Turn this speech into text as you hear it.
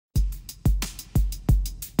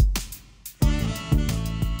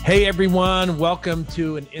Hey everyone, welcome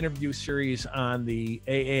to an interview series on the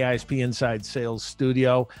AAISP Inside Sales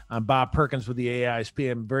Studio. I'm Bob Perkins with the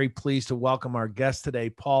AAISP. I'm very pleased to welcome our guest today,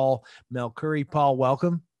 Paul Melchiorre. Paul,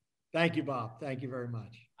 welcome. Thank you, Bob. Thank you very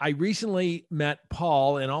much. I recently met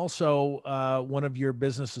Paul and also one of your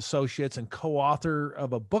business associates and co-author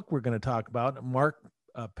of a book we're going to talk about, Mark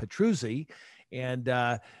Petruzzi. And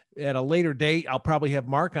at a later date, I'll probably have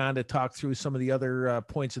Mark on to talk through some of the other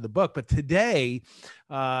points of the book. But today,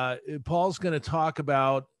 Paul's going to talk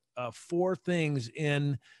about 4 things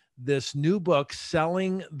in this new book,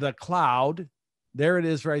 Selling the Cloud. There it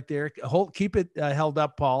is right there. Keep it held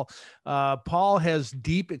up, Paul. Paul has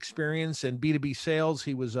deep experience in B2B sales.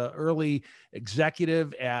 He was an early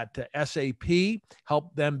executive at SAP,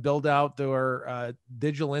 helped them build out their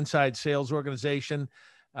digital inside sales organization.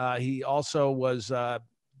 He also was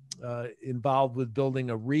involved with building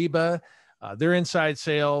Ariba, their inside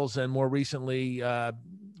sales, and more recently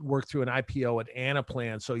worked through an IPO at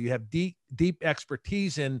Anaplan. So you have deep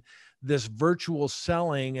expertise in this virtual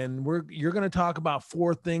selling, and you're going to talk about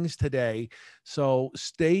 4 things today. So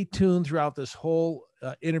stay tuned throughout this whole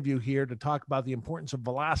interview here to talk about the importance of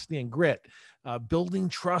velocity and grit, building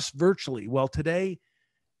trust virtually. Well, today,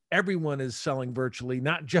 everyone is selling virtually,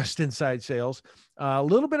 not just inside sales. A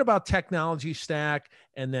little bit about technology stack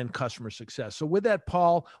and then customer success. So with that,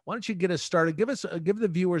 Paul, why don't you get us started? Give the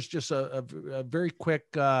viewers just a very quick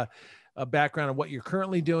background of what you're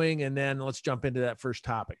currently doing, and then let's jump into that first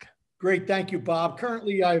topic. Great. Thank you, Bob.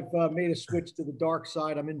 Currently, I've made a switch to the dark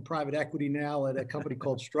side. I'm in private equity now at a company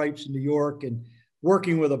called Stripes in New York and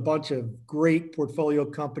working with a bunch of great portfolio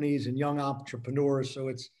companies and young entrepreneurs. So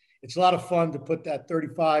it's a lot of fun to put that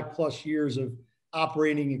 35 plus years of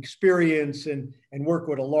operating experience and work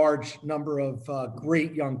with a large number of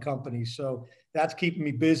great young companies. So that's keeping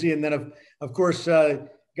me busy. And then of course,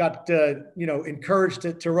 got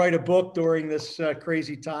encouraged to write a book during this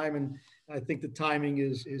crazy time. And I think the timing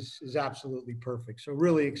is absolutely perfect. So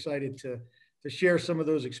really excited to share some of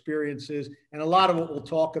those experiences. And a lot of what we'll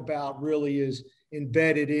talk about really is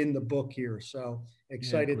embedded in the book here. So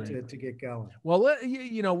excited to get going. Well,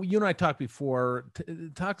 you and I talked before.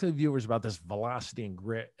 Talk to the viewers about this velocity and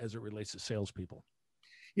grit as it relates to salespeople.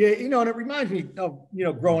 Yeah, and it reminds me of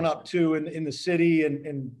growing up too in the city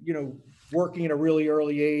and working at a really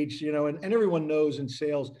early age. And everyone knows in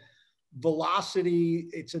sales, velocity,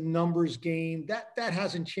 it's a numbers game. That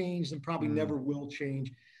hasn't changed and probably never will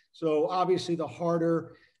change. So obviously, the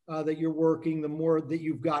harder that you're working, the more that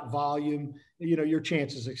you've got volume, your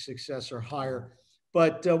chances of success are higher.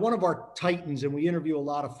 But one of our titans, and we interview a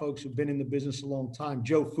lot of folks who've been in the business a long time,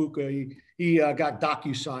 Joe Fuca, he got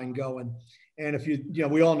DocuSign going. And if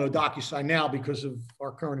we all know DocuSign now because of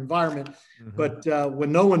our current environment. Mm-hmm. But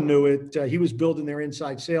when no one knew it, he was building their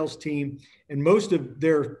inside sales team, and most of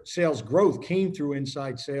their sales growth came through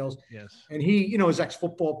inside sales. Yes. And he, his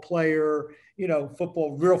ex-football player,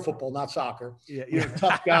 football, real football, not soccer. Yeah.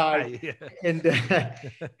 Tough guy. Yeah.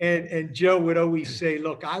 And Joe would always say,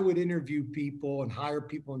 look, I would interview people and hire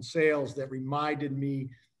people in sales that reminded me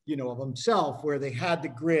of himself, where they had the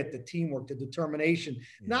grit, the teamwork, the determination,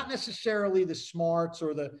 not necessarily the smarts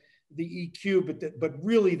or the EQ, but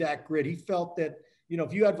really that grit. He felt that,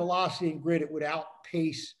 if you had velocity and grit, it would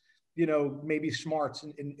outpace, maybe smarts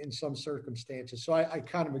in some circumstances. So I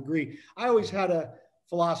kind of agree. I always had a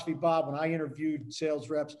philosophy, Bob, when I interviewed sales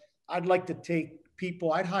reps, I'd like to take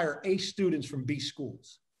people, I'd hire A students from B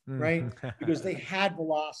schools, right? Because they had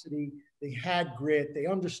velocity, they had grit, they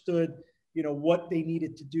understood what they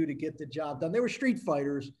needed to do to get the job done. They were street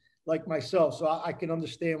fighters like myself. So I can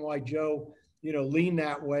understand why Joe, leaned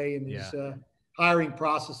that way in his hiring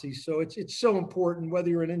processes. So it's so important, whether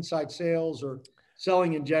you're in inside sales or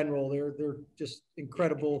selling in general, they're just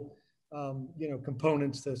incredible,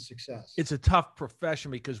 components to success. It's a tough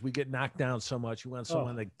profession because we get knocked down so much. You want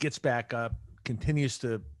someone that gets back up, continues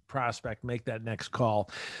to prospect, make that next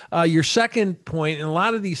call. Your second point, and a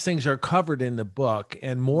lot of these things are covered in the book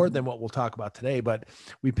and more than what we'll talk about today, but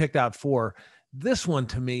we picked out 4. This one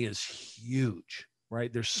to me is huge,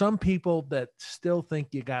 right? There's some people that still think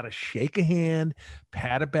you got to shake a hand,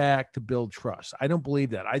 pat a back to build trust. I don't believe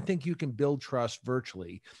that. I think you can build trust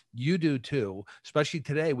virtually. You do too, especially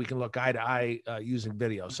today. We can look eye to eye using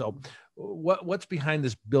video. So what's behind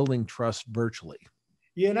this building trust virtually?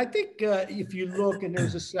 Yeah, and I think if you look, and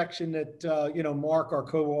there's a section that, Mark, our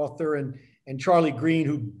co-author, and Charlie Green,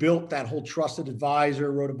 who built that whole trusted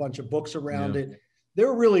advisor, wrote a bunch of books around it. They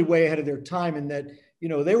were really way ahead of their time in that,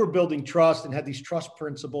 they were building trust and had these trust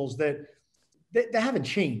principles that haven't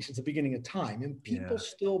changed since the beginning of time. And people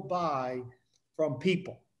still buy from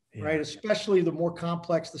people, right? Especially the more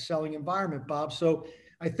complex the selling environment, Bob. So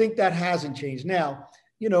I think that hasn't changed. Now,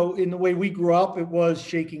 in the way we grew up, it was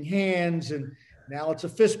shaking hands, and now it's a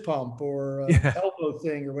fist pump or a elbow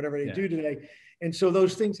thing or whatever they do today. And so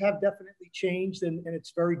those things have definitely changed, and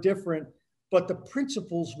it's very different, but the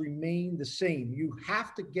principles remain the same. You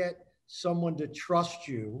have to get someone to trust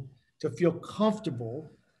you, to feel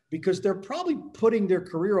comfortable, because they're probably putting their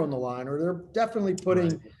career on the line, or they're definitely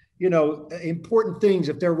putting, important things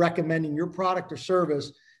if they're recommending your product or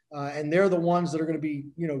service. And they're the ones that are going to be,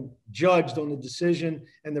 judged on the decision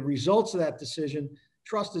and the results of that decision.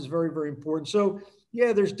 Trust is very, very important. So,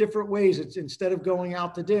 there's different ways. It's instead of going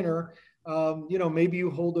out to dinner, maybe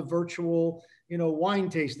you hold a virtual, wine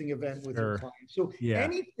tasting event with your clients. So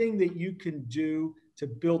anything that you can do to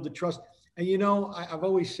build the trust. And, I've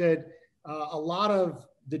always said a lot of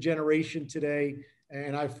the generation today,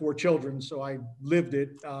 and I have 4 children, so I lived it,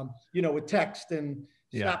 with text and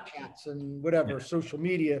Snapchats and whatever, social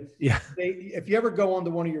media. If you ever go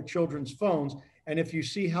onto one of your children's phones, and if you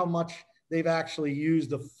see how much they've actually used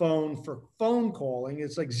the phone for phone calling,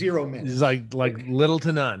 it's like 0 minutes. It's like little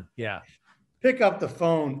to none. Pick up the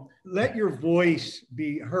phone, let your voice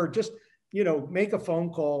be heard. Just, make a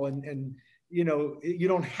phone call, and you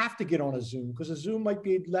don't have to get on a Zoom, because a Zoom might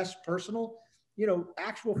be less personal.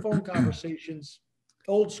 Actual phone conversations,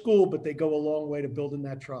 old school, but they go a long way to building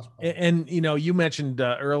that trust. And you mentioned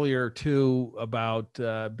earlier too about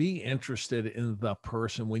be interested in the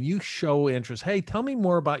person. When you show interest, hey, tell me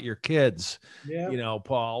more about your kids.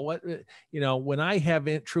 Paul, what, when I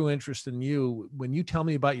have true interest in you, when you tell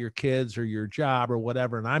me about your kids or your job or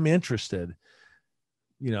whatever, and I'm interested,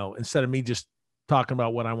 instead of me just talking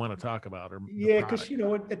about what I want to talk about. Because,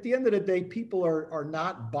 at the end of the day, people are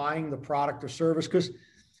not buying the product or service, because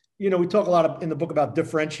we talk a lot in the book about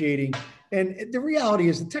differentiating, and the reality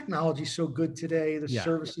is the technology is so good today, the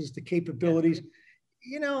services, the capabilities,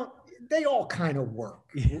 they all kind of work,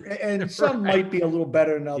 and some might be a little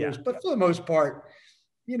better than others, but for the most part,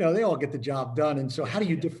 they all get the job done. And so how do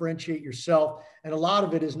you differentiate yourself? And a lot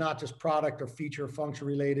of it is not just product or feature or function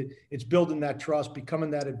related. It's building that trust, becoming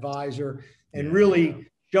that advisor, and really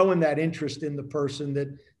showing that interest in the person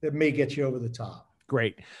that may get you over the top.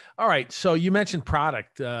 Great. All right. So you mentioned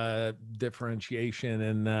product differentiation,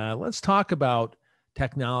 and let's talk about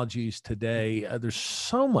technologies today. There's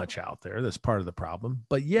so much out there that's part of the problem,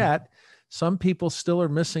 but yet some people still are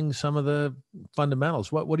missing some of the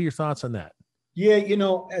fundamentals. What are your thoughts on that? Yeah,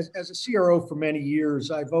 as a CRO for many years,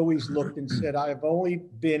 I've always looked and said, I've only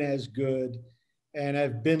been as good, and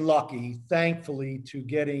I've been lucky, thankfully, to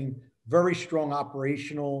getting very strong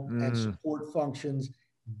operational and support functions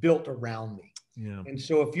built around me. And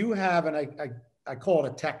so if you have, and I call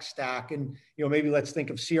it a tech stack, and maybe let's think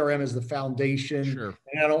of CRM as the foundation. Sure.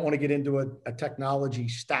 And I don't want to get into a technology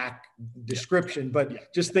stack description,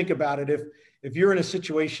 but just think about it. If you're in a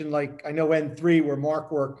situation like I know N3 where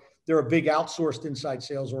Mark worked, they're a big outsourced inside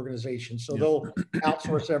sales organization. So they'll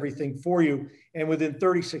outsource everything for you. And within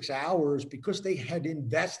 36 hours, because they had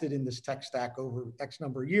invested in this tech stack over X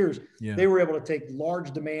number of years, they were able to take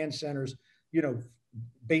large demand centers,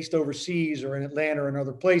 based overseas or in Atlanta or in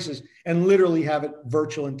other places, and literally have it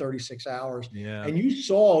virtual in 36 hours. And you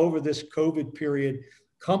saw over this COVID period,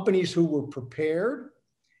 companies who were prepared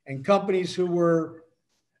and companies who were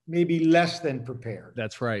maybe less than prepared.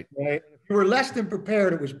 That's right. Right. If you were less than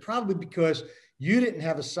prepared, it was probably because you didn't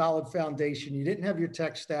have a solid foundation. You didn't have your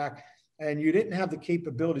tech stack, and you didn't have the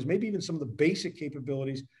capabilities, maybe even some of the basic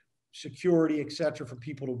capabilities, security, et cetera, for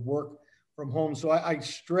people to work from home. So I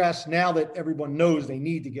stress, now that everyone knows they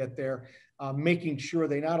need to get there, making sure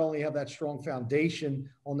they not only have that strong foundation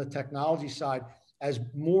on the technology side, as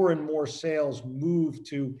more and more sales move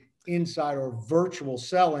to inside or virtual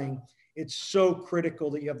selling, it's so critical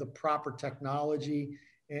that you have the proper technology,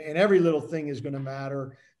 and every little thing is going to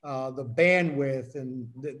matter. The bandwidth and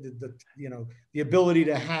the ability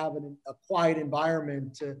to have a quiet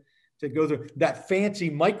environment to go through that fancy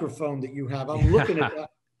microphone that you have. I'm looking at that.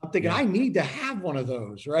 I'm thinking, I need to have one of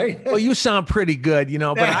those, right? Well, you sound pretty good,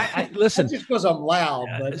 but I listen. That's just because I'm loud.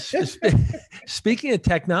 But speaking of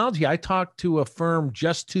technology, I talked to a firm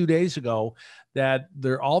just 2 days ago that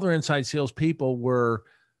all their inside sales people were,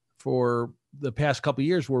 for the past couple of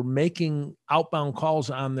years, were making outbound calls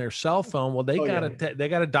on their cell phone. Well, they got a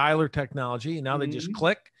dialer technology, and now they just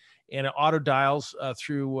click, and it auto dials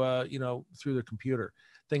through their computer,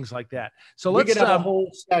 things like that. So let's have a whole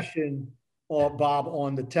session, Bob,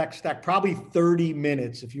 on the tech stack, probably 30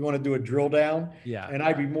 minutes if you want to do a drill down. Yeah. And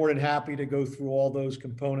I'd be more than happy to go through all those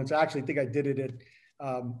components. I actually think I did it at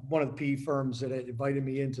one of the PE firms that had invited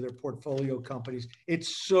me into their portfolio companies.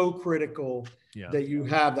 It's so critical that you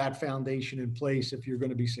have that foundation in place if you're going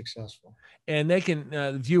to be successful. And they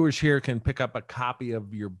can, viewers here can pick up a copy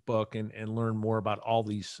of your book and learn more about all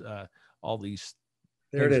these.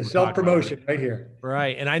 There it is, self-promotion right here.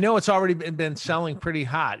 Right, and I know it's already been selling pretty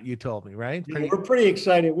hot. You told me, right? Yeah, we're pretty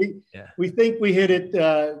excited. We think we hit it,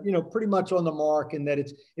 pretty much on the mark, and that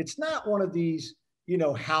it's not one of these,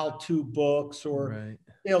 how-to books or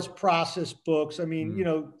sales process books. I mean,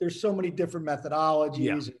 there's so many different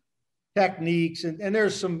methodologies, and techniques, and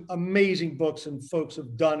there's some amazing books and folks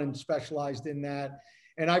have done and specialized in that.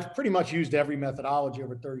 And I've pretty much used every methodology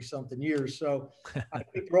over 30 something years. So I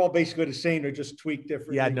think they're all basically the same. They're just tweaked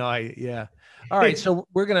differently. All right. So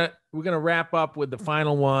we're going to wrap up with the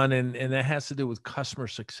final one. And that has to do with customer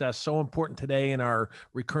success. So important today in our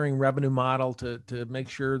recurring revenue model to make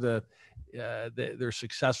sure that they're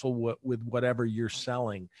successful with whatever you're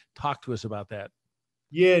selling. Talk to us about that.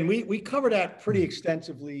 Yeah, and we cover that pretty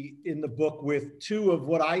extensively in the book with two of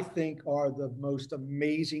what I think are the most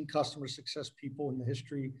amazing customer success people in the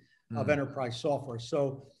history of enterprise software.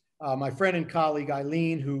 So my friend and colleague,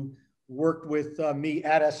 Eileen, who worked with me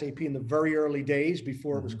at SAP in the very early days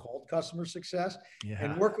before it was called customer success,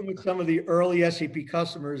 and working with some of the early SAP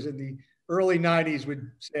customers in the early 90s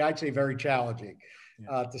I'd say very challenging,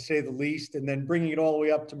 to say the least. And then bringing it all the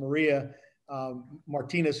way up to Maria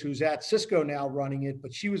Martinez, who's at Cisco now running it,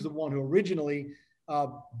 but she was the one who originally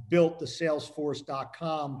built the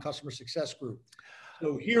Salesforce.com customer success group.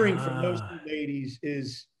 So hearing from those two ladies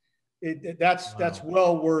that's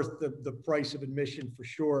well worth the price of admission for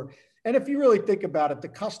sure. And if you really think about it, the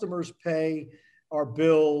customers pay our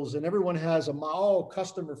bills, and everyone has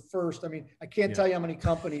customer first. I mean, I can't tell you how many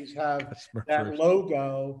companies have that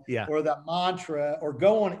logo or that mantra, or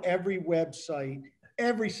go on every website.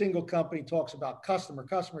 Every single company talks about customer.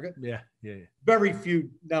 Very few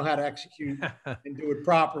know how to execute and do it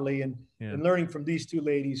properly. And learning from these two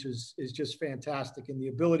ladies is just fantastic. And the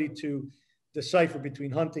ability to decipher between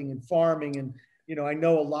hunting and farming. And, I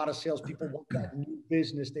know a lot of salespeople want that new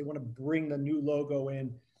business. They want to bring the new logo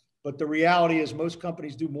in. But the reality is most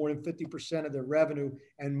companies do more than 50% of their revenue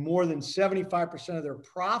and more than 75% of their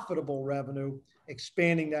profitable revenue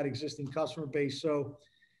expanding that existing customer base. So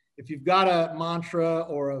if you've got a mantra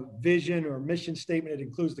or a vision or a mission statement that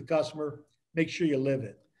includes the customer, make sure you live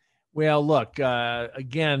it. Well, look,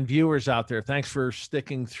 again, viewers out there, thanks for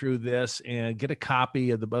sticking through this, and get a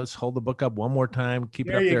copy of the book. Hold the book up one more time. Keep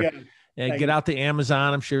it up there. And get out to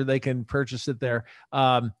Amazon. I'm sure they can purchase it there.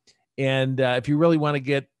 And if you really want to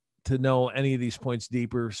get to know any of these points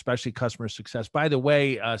deeper, especially customer success. By the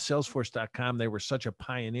way, Salesforce.com, they were such a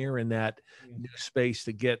pioneer in that new space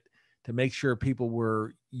to make sure people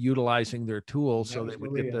were utilizing their tools so they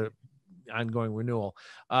would get the ongoing renewal.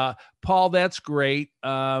 Paul, that's great.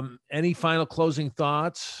 Any final closing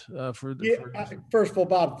thoughts? First of all,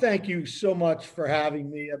 Bob, thank you so much for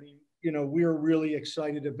having me. I mean, we're really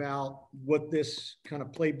excited about what this kind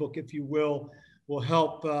of playbook, if you will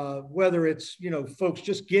help, whether it's, folks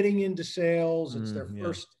just getting into sales, it's their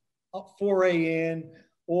first foray in,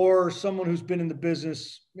 or someone who's been in the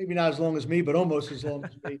business, maybe not as long as me, but almost as long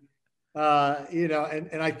as me.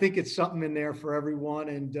 And I think it's something in there for everyone.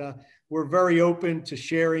 And we're very open to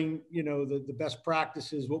sharing, the best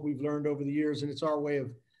practices, what we've learned over the years, and it's our way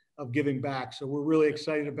of giving back. So we're really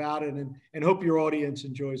excited about it, and hope your audience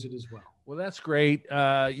enjoys it as well. Well, that's great.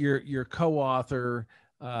 Your co-author,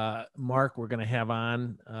 Mark, we're going to have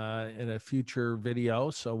on in a future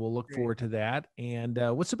video, so we'll look forward to that. And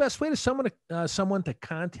what's the best way to someone to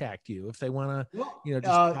contact you if they want to, just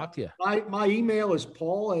talk to you? My email is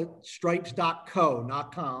paul@stripes.co,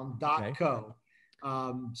 not com, .co.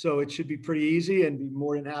 So it should be pretty easy, and be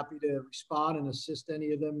more than happy to respond and assist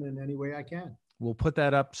any of them in any way I can. We'll put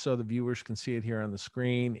that up so the viewers can see it here on the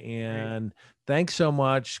screen. And thanks so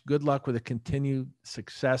much. Good luck with the continued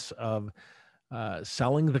success of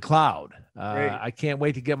selling the cloud. I can't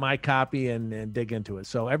wait to get my copy and dig into it.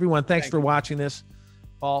 So everyone, thanks for watching this.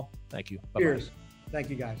 Paul, thank you. Bye-bye. Cheers. Thank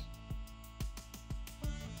you, guys.